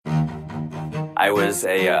I was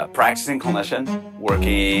a practicing clinician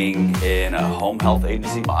working in a home health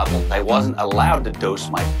agency model. I wasn't allowed to dose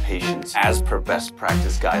my patients as per best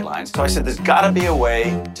practice guidelines. So I said, there's got to be a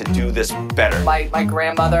way to do this better. My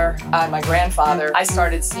grandmother and my grandfather, I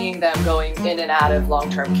started seeing them going in and out of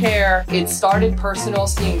long-term care. It started personal,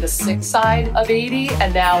 seeing the sick side of 80,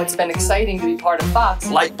 and now it's been exciting to be part of Fox.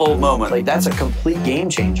 Light bulb moment. Like, that's a complete game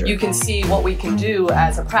changer. You can see what we can do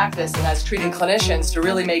as a practice and as treating clinicians to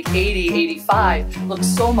really make 80, 85 look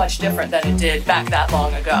so much different than it did back that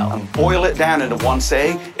long ago. And boil it down into one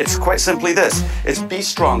saying, it's quite simply this. It's be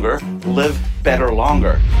stronger, live better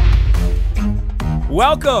longer.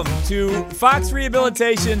 Welcome to Fox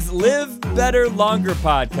Rehabilitation's Live Better Longer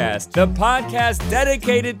podcast, the podcast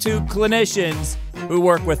dedicated to clinicians who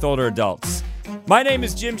work with older adults. My name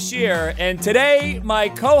is Jim Shear, and today my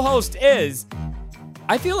co-host is...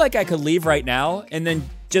 I feel like I could leave right now and then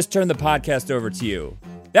just turn the podcast over to you.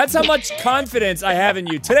 That's how much confidence I have in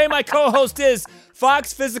you. Today my co-host is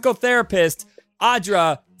Fox physical therapist,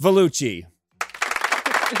 Audra Vellucci.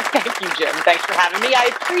 Thank you, Jim. Thanks for having me. I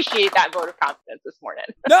appreciate that vote of confidence this morning.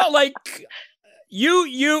 No, like,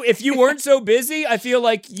 you, if you weren't so busy, I feel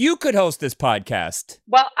like you could host this podcast.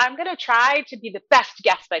 Well, I'm going to try to be the best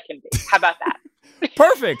guest I can be. How about that?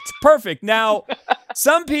 Perfect. Now,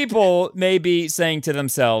 some people may be saying to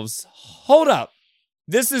themselves, hold up,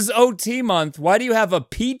 this is OT month. Why do you have a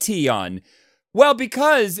PT on? Well,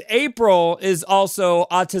 because April is also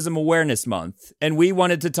Autism Awareness Month, and we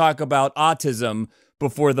wanted to talk about autism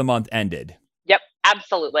before the month ended. Yep,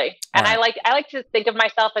 absolutely. And I like to think of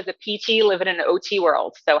myself as a PT living in an OT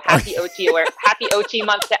world. So happy OT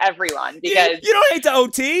month to everyone, because you don't hate the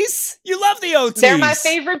OTs. You love the OTs. They're my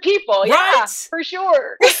favorite people. Right? Yeah, for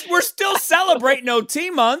sure. We're still celebrating OT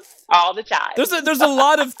month all the time. There's a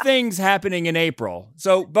lot of things happening in April.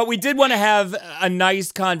 But we did want to have a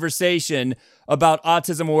nice conversation about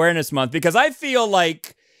Autism Awareness Month, because I feel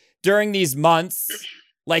like during these months,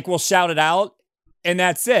 like, we'll shout it out and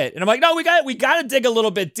that's it. And I'm like, no, we got to dig a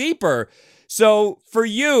little bit deeper. So for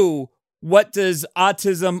you, what does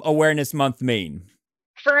Autism Awareness Month mean?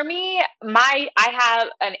 For me, I have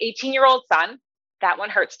an 18-year-old son. That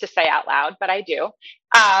one hurts to say out loud, but I do.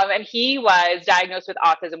 And he was diagnosed with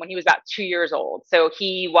autism when he was about 2 years old. So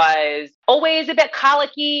he was always a bit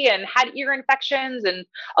colicky and had ear infections and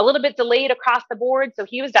a little bit delayed across the board. So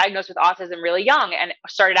he was diagnosed with autism really young and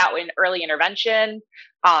started out in early intervention,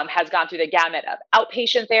 has gone through the gamut of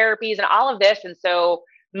outpatient therapies and all of this. And so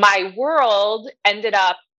my world ended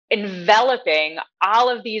up enveloping all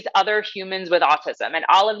of these other humans with autism and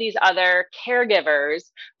all of these other caregivers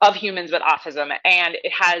of humans with autism. And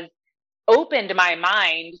it has opened my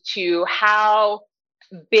mind to how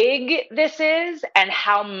big this is and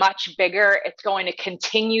how much bigger it's going to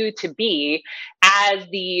continue to be as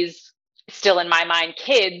these, still in my mind,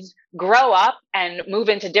 kids grow up and move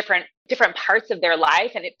into different parts of their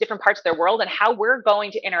life and different parts of their world, and how we're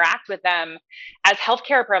going to interact with them as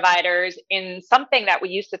healthcare providers in something that we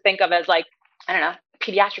used to think of as, like, I don't know,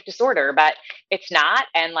 pediatric disorder, but it's not.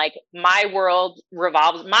 And like, my world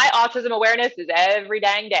revolves, my autism awareness is every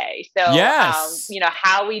dang day. So, yes.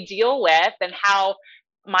 How we deal with and how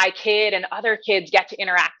my kid and other kids get to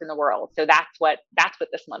interact in the world. So that's what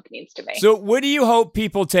this month means to me. So what do you hope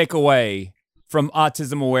people take away from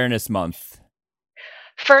Autism Awareness Month?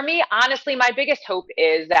 For me, honestly, my biggest hope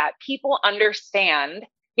is that people understand,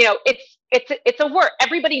 it's a word.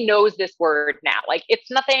 Everybody knows this word now. Like,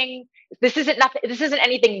 it's nothing. This isn't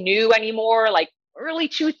anything new anymore. Like, early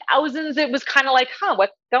 2000s, it was kind of like,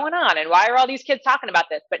 what's going on? And why are all these kids talking about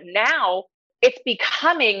this? But now it's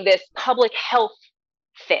becoming this public health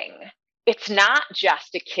thing. It's not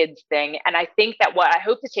just a kids thing. And I think that what I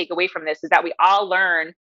hope to take away from this is that we all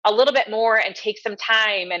learn a little bit more and take some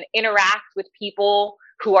time and interact with people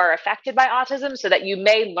who are affected by autism, so that you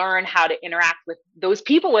may learn how to interact with those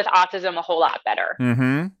people with autism a whole lot better.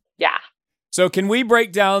 Mm-hmm. Yeah. So can we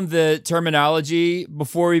break down the terminology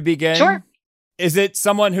before we begin? Sure. Is it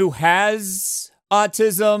someone who has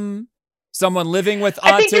autism? Someone living with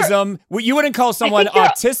autism? You wouldn't call someone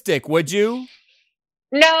autistic, would you?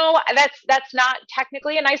 No, that's not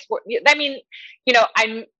technically a nice word. I mean,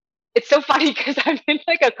 it's so funny because I'm in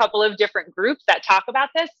like a couple of different groups that talk about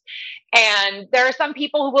this. And there are some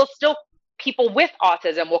people people with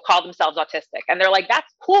autism will call themselves autistic. And they're like, that's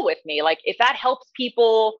cool with me. Like, if that helps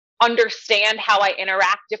people understand how I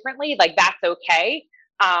interact differently, like, that's okay.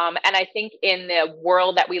 And I think in the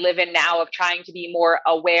world that we live in now of trying to be more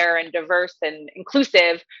aware and diverse and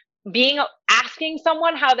inclusive, asking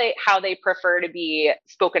someone how they prefer to be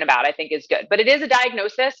spoken about, I think, is good. But it is a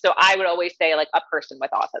diagnosis. So I would always say, like, a person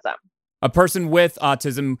with autism. A person with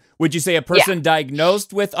autism. Would you say a person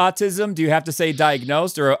diagnosed with autism? Do you have to say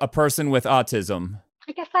diagnosed, or a person with autism?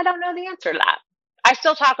 I guess I don't know the answer to that. I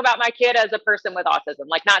still talk about my kid as a person with autism,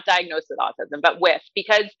 like not diagnosed with autism, but with,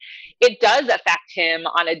 because it does affect him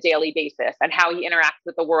on a daily basis and how he interacts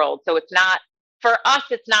with the world. So it's not, for us,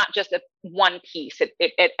 it's not just one piece.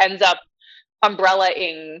 It ends up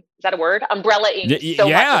umbrellaing, is that a word? Umbrellaing so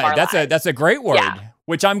much of our lives. That's a great word,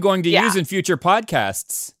 which I'm going to use in future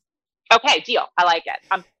podcasts. Okay, deal. I like it.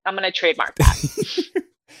 I'm going to trademark that.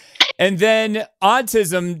 And then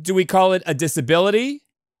autism, do we call it a disability?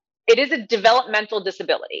 It is a developmental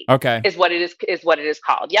disability. Okay. Is what it is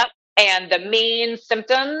called. Yep. And the main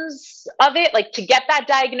symptoms of it, like to get that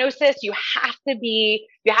diagnosis, you have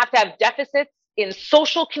to have deficits in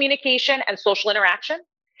social communication and social interaction.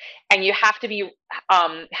 And you have to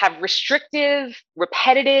have restrictive,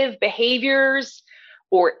 repetitive behaviors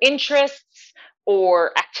or interests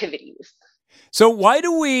or activities. So why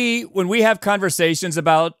do when we have conversations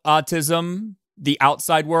about autism, the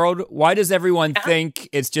outside world, why does everyone think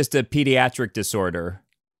it's just a pediatric disorder?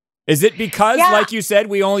 Is it because, like you said,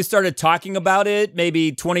 we only started talking about it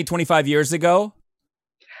maybe 20, 25 years ago?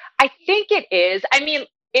 I think it is. I mean,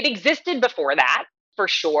 it existed before that, for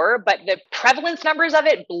sure, but the prevalence numbers of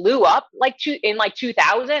it blew up in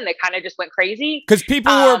 2000. They kind of just went crazy. Because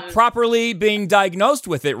people were properly being diagnosed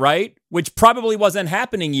with it, right? Which probably wasn't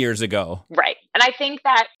happening years ago. Right. And I think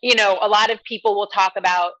that, a lot of people will talk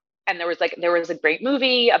about, and there was a great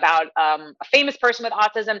movie about a famous person with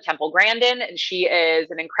autism, Temple Grandin, and she is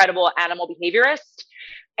an incredible animal behaviorist,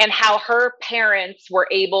 and how her parents were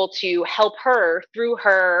able to help her through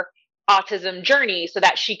her autism journey so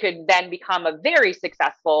that she could then become a very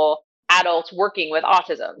successful adult working with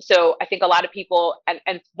autism. So I think a lot of people,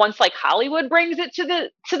 and once like Hollywood brings it to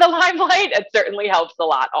the limelight, it certainly helps a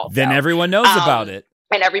lot also. Then everyone knows about it.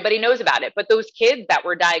 And everybody knows about it. But those kids that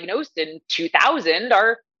were diagnosed in 2000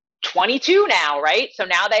 are 22 now, right? So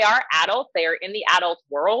now they are adults. They are in the adult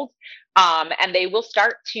world. And they will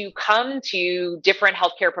start to come to different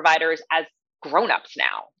healthcare providers as grown-ups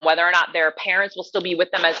now, whether or not their parents will still be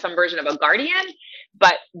with them as some version of a guardian.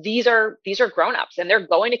 But these are grown-ups, and they're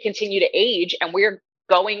going to continue to age, and we're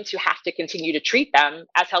going to have to continue to treat them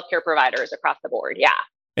as healthcare providers across the board. Yeah.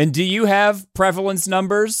 And do you have prevalence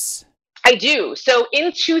numbers? I do. So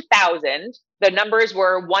in 2000, the numbers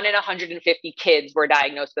were 1 in 150 kids were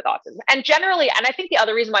diagnosed with autism. And generally, and I think the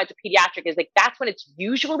other reason why it's a pediatric is that's when it's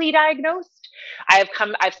usually diagnosed. I've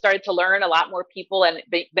started to learn a lot more people and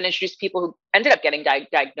been introduced to people who ended up getting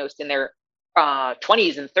diagnosed in their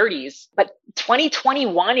 20s and 30s. But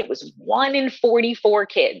 2021, it was 1 in 44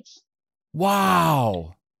 kids.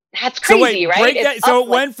 Wow. That's crazy, right? So it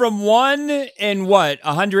went from 1 in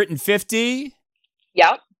 150?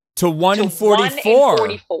 Yep. To 1 in 44.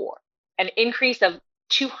 1 in 44. An increase of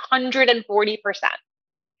 240%.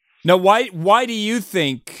 Now, why do you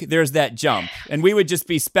think there's that jump? And we would just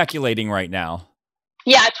be speculating right now.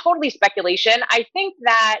 Yeah, totally speculation. I think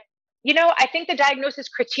that, I think the diagnosis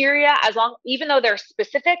criteria, even though they're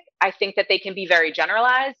specific, I think that they can be very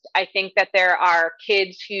generalized. I think that there are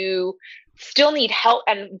kids who still need help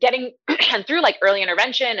and and through like early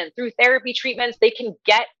intervention and through therapy treatments, they can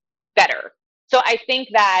get better. So I think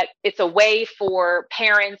that it's a way for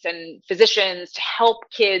parents and physicians to help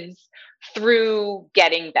kids through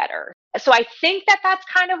getting better. So I think that that's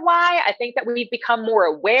kind of why I think that we've become more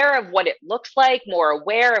aware of what it looks like, more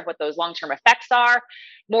aware of what those long-term effects are,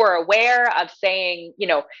 more aware of saying,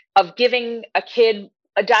 of giving a kid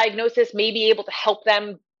a diagnosis, maybe able to help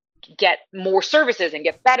them get more services and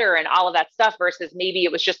get better and all of that stuff, versus maybe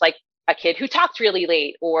it was just like a kid who talked really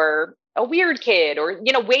late or a weird kid, or,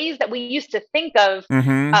 ways that we used to think of,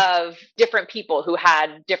 of different people who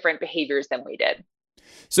had different behaviors than we did.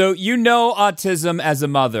 So, autism as a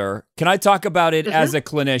mother. Can I talk about it as a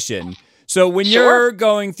clinician? So when you're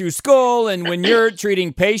going through school and when you're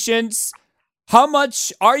treating patients, how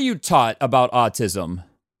much are you taught about autism?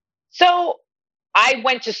 So I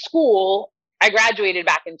went to school. I graduated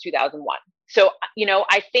back in 2001. So,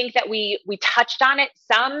 I think that we touched on it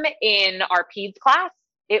some in our peds class.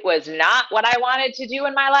 It was not what I wanted to do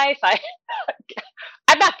in my life.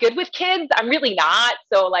 I'm not good with kids. I'm really not.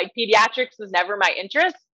 So like pediatrics was never my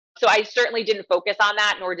interest. So I certainly didn't focus on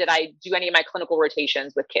that, nor did I do any of my clinical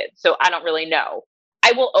rotations with kids. So I don't really know.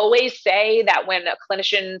 I will always say that when a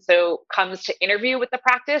clinician comes to interview with the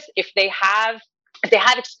practice, if they have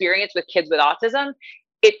experience with kids with autism,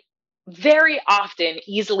 it very often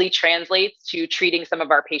easily translates to treating some of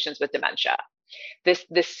our patients with dementia.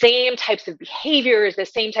 The same types of behaviors, the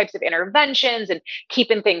same types of interventions, and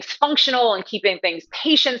keeping things functional and keeping things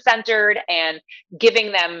patient-centered and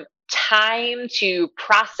giving them time to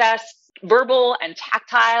process verbal and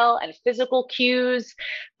tactile and physical cues,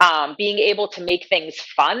 being able to make things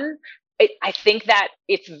fun. I think that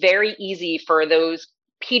it's very easy for those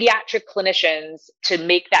pediatric clinicians to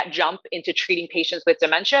make that jump into treating patients with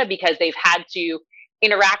dementia because they've had to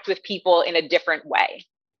interact with people in a different way.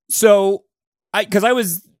 So, because I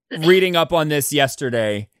was reading up on this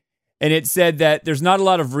yesterday, and it said that there's not a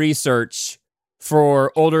lot of research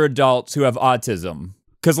for older adults who have autism.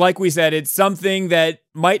 Because like we said, it's something that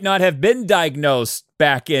might not have been diagnosed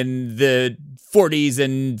back in the 40s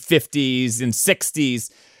and 50s and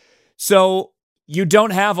 60s. So you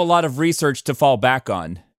don't have a lot of research to fall back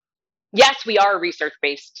on. Yes, we are a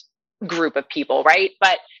research-based group of people, right?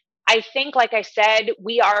 But I think, like I said,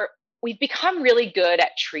 we've become really good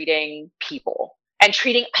at treating people and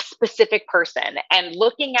treating a specific person and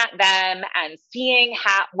looking at them and seeing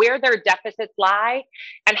where their deficits lie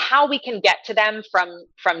and how we can get to them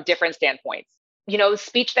from different standpoints. You know,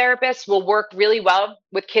 speech therapists will work really well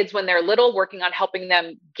with kids when they're little, working on helping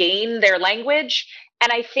them gain their language.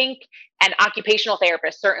 And I think, and occupational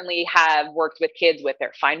therapists certainly have worked with kids with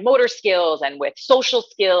their fine motor skills and with social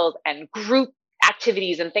skills and group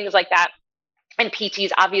activities and things like that. And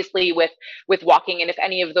PTs obviously with walking, and if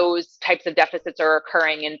any of those types of deficits are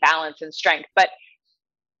occurring in balance and strength. But,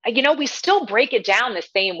 you know, we still break it down the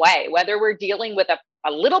same way, whether we're dealing with a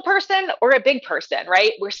little person or a big person,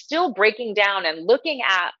 right? We're still breaking down and looking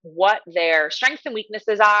at what their strengths and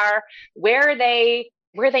weaknesses are, where they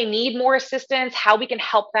need more assistance, how we can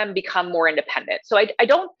help them become more independent. So I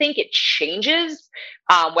don't think it changes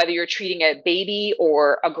whether you're treating a baby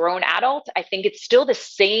or a grown adult. I think it's still the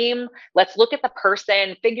same. Let's look at the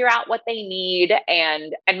person, figure out what they need,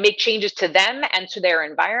 and make changes to them and to their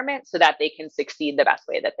environment so that they can succeed the best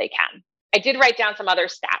way that they can. I did write down some other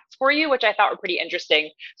stats for you, which I thought were pretty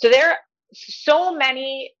interesting. So so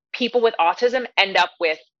many people with autism end up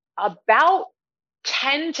with about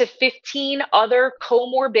 10 to 15 other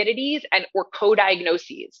comorbidities or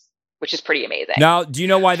co-diagnoses, which is pretty amazing. Now, do you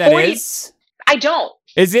know why that is? I don't.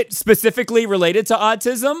 Is it specifically related to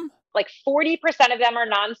autism? Like 40% of them are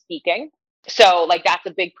non-speaking. So like that's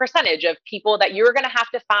a big percentage of people that you're going to have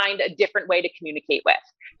to find a different way to communicate with.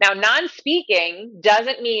 Now, non-speaking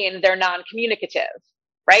doesn't mean they're non-communicative,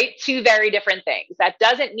 right? Two very different things. That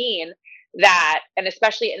doesn't mean that, and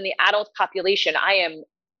especially in the adult population, I am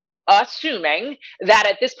assuming that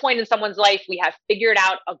at this point in someone's life, we have figured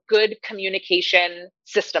out a good communication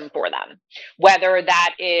system for them. Whether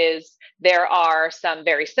that is, there are some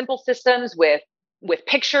very simple systems with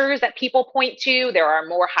pictures that people point to. There are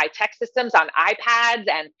more high-tech systems on iPads,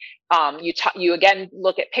 and you again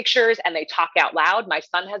look at pictures and they talk out loud. My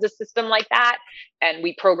son has a system like that, and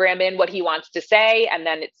we program in what he wants to say, and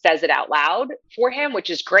then it says it out loud for him,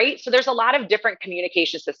 which is great. So there's a lot of different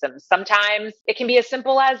communication systems. Sometimes it can be as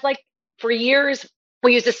simple as, like, for years,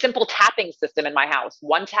 we used a simple tapping system in my house.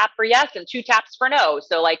 1 tap for yes and 2 taps for no.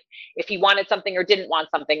 So like if he wanted something or didn't want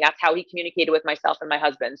something, that's how he communicated with myself and my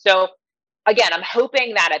husband. So again, I'm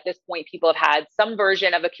hoping that at this point, people have had some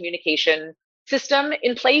version of a communication system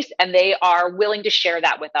in place and they are willing to share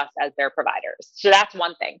that with us as their providers. So that's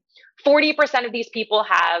one thing. 40% of these people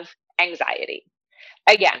have anxiety.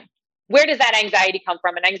 Again, where does that anxiety come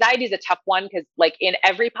from? And anxiety is a tough one because, like, in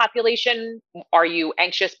every population, are you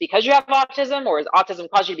anxious because you have autism, or has autism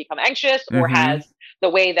caused you to become anxious, or has the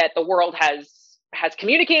way that the world has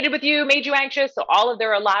communicated with you made you anxious? So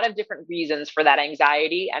there are a lot of different reasons for that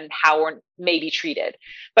anxiety and how it may be treated.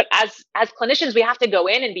 But as clinicians, we have to go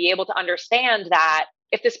in and be able to understand that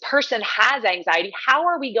if this person has anxiety, how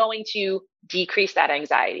are we going to decrease that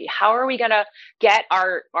anxiety? How are we going to get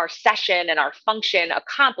our session and our function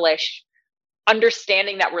accomplished,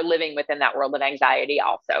 understanding that we're living within that world of anxiety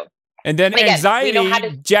also? And then again,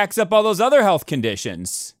 anxiety jacks up all those other health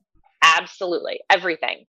conditions. Absolutely.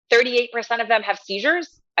 Everything. 38% of them have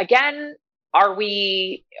seizures. Again, are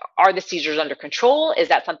the seizures under control? Is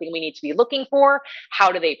that something we need to be looking for?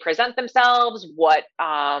 How do they present themselves? What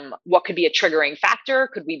could be a triggering factor?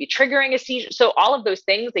 Could we be triggering a seizure? So all of those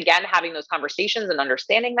things, again, having those conversations and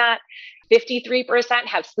understanding that. 53%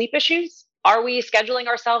 have sleep issues. Are we scheduling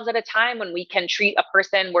ourselves at a time when we can treat a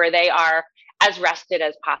person where they are as rested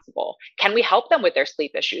as possible? Can we help them with their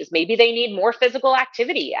sleep issues? Maybe they need more physical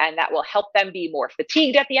activity and that will help them be more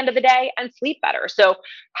fatigued at the end of the day and sleep better. So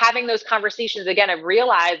having those conversations again of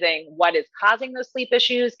realizing what is causing those sleep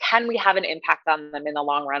issues, can we have an impact on them in the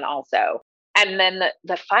long run also? And then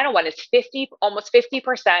the final one is almost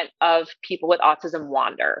 50% of people with autism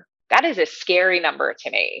wander. That is a scary number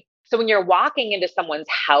to me. So when you're walking into someone's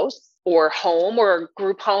house or home or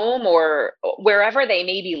group home or wherever they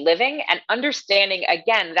may be living, and understanding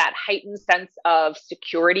again that heightened sense of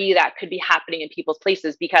security that could be happening in people's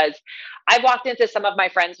places. Because I've walked into some of my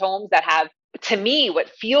friends' homes that have, to me, what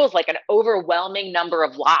feels like an overwhelming number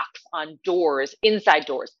of locks on doors, inside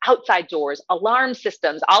doors, outside doors, alarm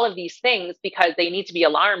systems, all of these things, because they need to be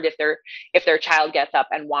alarmed if their child gets up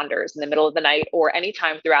and wanders in the middle of the night or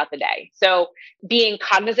anytime throughout the day. So being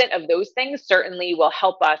cognizant of those things certainly will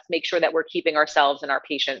help us make sure that we're keeping ourselves and our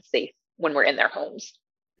patients safe when we're in their homes.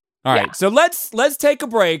 All right. So let's take a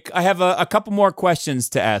break. I have a couple more questions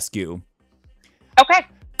to ask you. Okay.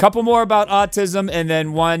 Couple more about autism and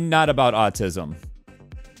then one not about autism.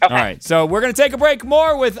 Okay. All right. So we're going to take a break.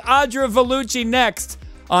 More with Audra Vellucci next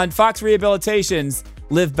on Fox Rehabilitation's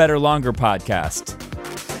Live Better Longer podcast.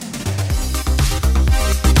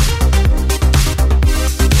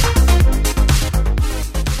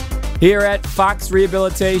 Here at Fox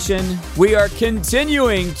Rehabilitation, we are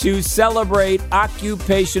continuing to celebrate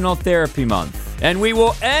Occupational Therapy Month, and we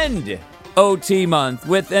will end OT Month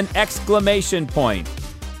with an exclamation point.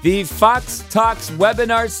 The Fox Talks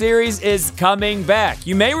webinar series is coming back.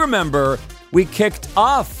 You may remember we kicked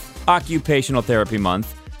off Occupational Therapy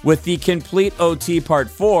Month with the Complete OT Part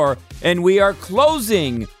 4, and we are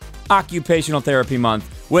closing Occupational Therapy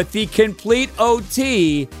Month with the Complete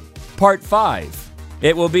OT Part 5.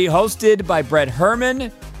 It will be hosted by Brett Herman,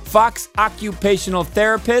 Fox occupational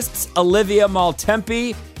therapists Olivia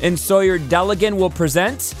Maltempi and Sawyer Delegan will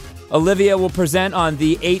present. Olivia will present on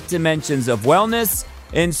the 8 dimensions of wellness,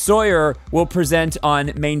 and Sawyer will present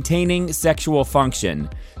on maintaining sexual function.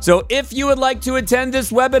 So if you would like to attend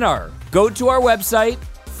this webinar, go to our website,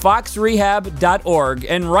 foxrehab.org,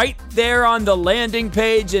 and right there on the landing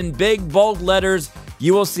page in big bold letters,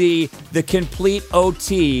 you will see the Complete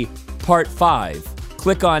OT Part 5.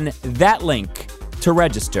 Click on that link to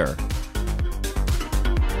register.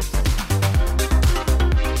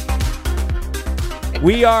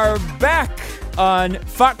 We are back on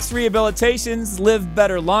Fox Rehabilitation's Live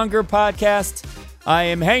Better Longer podcast. I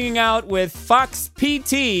am hanging out with Fox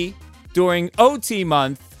PT during OT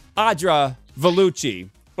month, Audra Vellucci.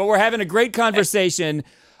 But we're having a great conversation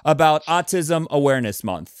about Autism Awareness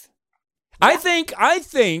Month. I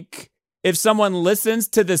think if someone listens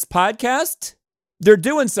to this podcast, they're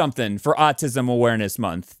doing something for Autism Awareness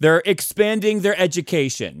Month. They're expanding their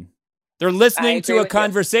education. They're listening to a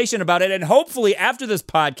conversation about it, and hopefully after this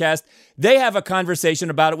podcast, they have a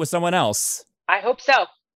conversation about it with someone else. I hope so.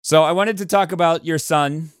 So I wanted to talk about your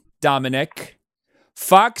son, Dominic.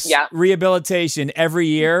 Fox Rehabilitation, every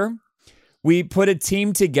year, we put a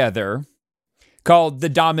team together called the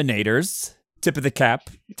Dominators, tip of the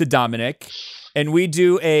cap to Dominic, and we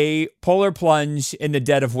do a polar plunge in the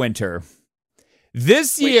dead of winter.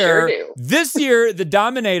 This year, the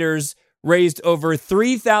Dominators raised over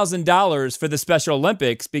 $3,000 for the Special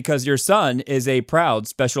Olympics because your son is a proud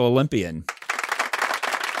Special Olympian.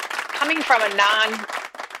 Coming from a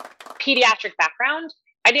non-pediatric background,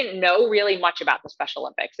 I didn't know really much about the Special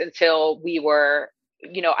Olympics until we were,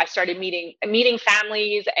 I started meeting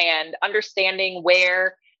families and understanding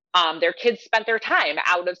where their kids spent their time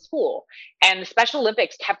out of school. And the Special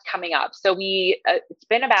Olympics kept coming up. So it's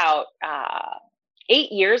been about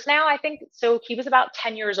 8 years now, I think. So he was about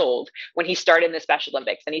 10 years old when he started in the Special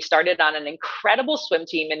Olympics, and he started on an incredible swim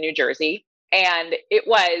team in New Jersey. And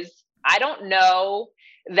I don't know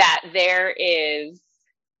that there is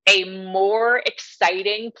a more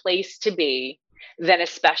exciting place to be than a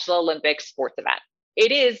Special Olympics sports event.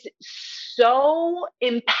 It is so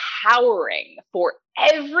empowering for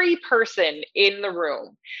every person in the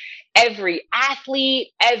room, every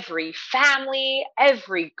athlete, every family,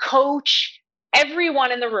 every coach.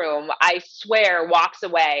 Everyone in the room, I swear, walks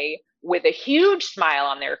away with a huge smile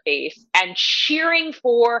on their face and cheering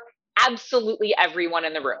for absolutely everyone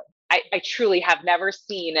in the room. I truly have never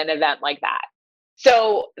seen an event like that.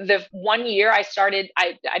 So the one year I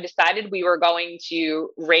decided we were going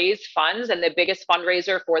to raise funds, and the biggest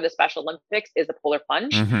fundraiser for the Special Olympics is the Polar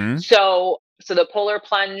Plunge. Mm-hmm. So the Polar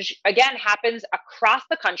Plunge, again, happens across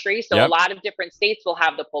the country. So a lot of different states will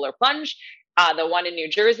have the Polar Plunge. The one in New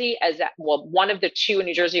Jersey one of the 2 in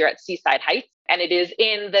New Jersey are at Seaside Heights, and it is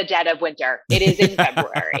in the dead of winter. It is in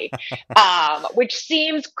February, which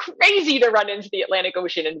seems crazy to run into the Atlantic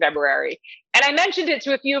Ocean in February. And I mentioned it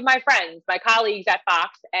to a few of my friends, my colleagues at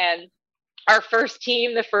Fox, and our first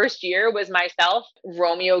team the first year was myself,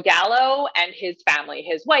 Romeo Gallo, and his family,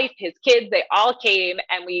 his wife, his kids. They all came,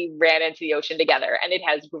 and we ran into the ocean together, and it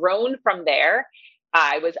has grown from there.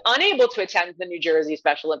 I was unable to attend the New Jersey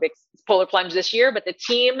Special Olympics polar plunge this year, but the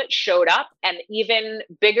team showed up and even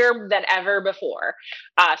bigger than ever before.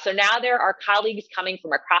 So now there are colleagues coming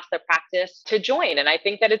from across the practice to join, and I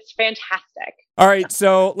think that it's fantastic. All right,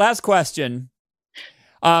 so last question.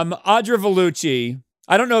 Audra Vellucci,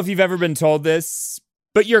 I don't know if you've ever been told this,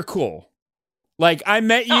 but you're cool. Like, I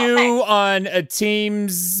met you on a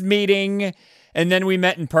Teams meeting, and then we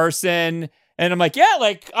met in person, and I'm like, yeah,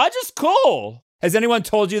 like, Audra's cool. Has anyone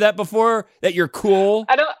told you that before, that you're cool?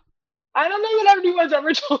 I don't know that anyone's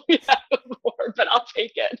ever told me that before, but I'll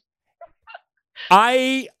take it.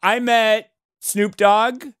 I met Snoop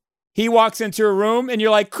Dogg. He walks into a room and you're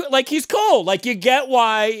like he's cool. Like, you get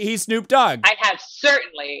why he's Snoop Dogg. I have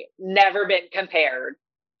certainly never been compared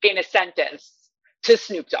in a sentence to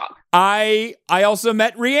Snoop Dogg. I also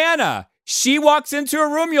met Rihanna. She walks into a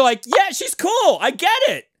room, you're like, yeah, she's cool. I get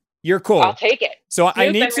it. You're cool. I'll take it. So Snoop I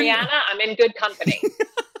need and Rihanna, I'm in good company.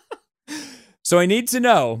 So I need to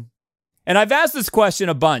know, and I've asked this question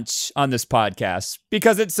a bunch on this podcast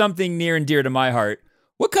because it's something near and dear to my heart.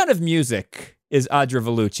 What kind of music is Audra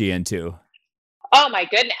Vellucci into? Oh my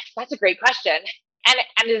goodness, that's a great question. And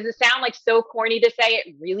does it sound like so corny to say?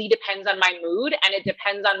 It really depends on my mood, and it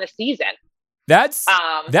depends on the season. That's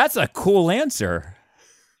a cool answer.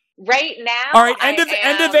 Right now, all right, end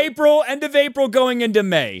of April going into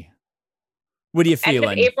May. What are you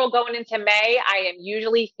feeling? End of April going into May, I am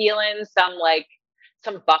usually feeling some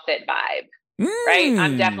Buffett vibe. Right?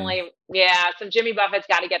 I'm definitely, some Jimmy Buffett's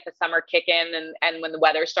got to get the summer kicking and when the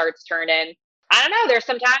weather starts turning. I don't know. There's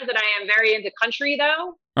some times that I am very into country,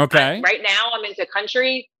 though. Okay. Right now, I'm into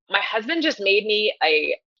country. My husband just made me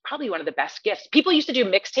probably one of the best gifts. People used to do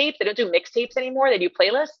mixtapes. They don't do mixtapes anymore. They do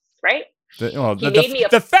playlists, right?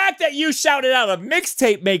 The fact that you shouted out a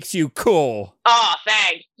mixtape makes you cool. Oh,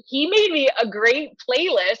 thanks. He made me a great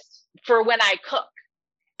playlist for when I cook.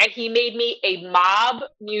 And he made me a mob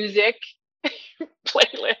music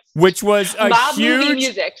playlist. Which was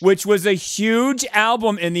a huge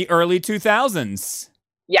album in the early 2000s.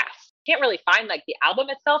 Yes. Can't really find like the album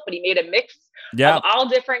itself, but he made a mix of all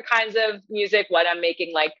different kinds of music when I'm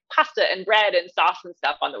making like pasta and bread and sauce and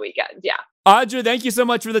stuff on the weekends. Yeah. Audra, thank you so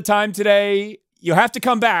much for the time today. You'll have to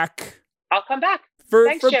come back. I'll come back.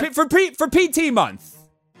 Thanks, for PT month.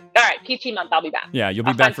 All right, PT month, I'll be back. Yeah, you'll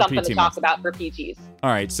be back for PT month. Something to talk about for PTs. All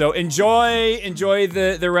right, so enjoy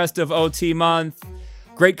the rest of OT month.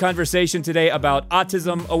 Great conversation today about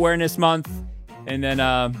Autism Awareness Month. And then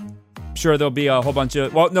I'm sure there'll be a whole bunch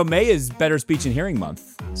of, May is Better Speech and Hearing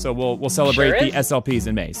Month. So we'll celebrate the SLPs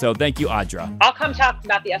in May. So thank you, Audra. I'll come talk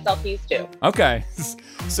about the SLPs too. Okay.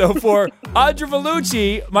 So for Audra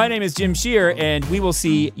Vellucci, my name is Jim Shear, and we will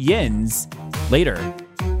see Yins later.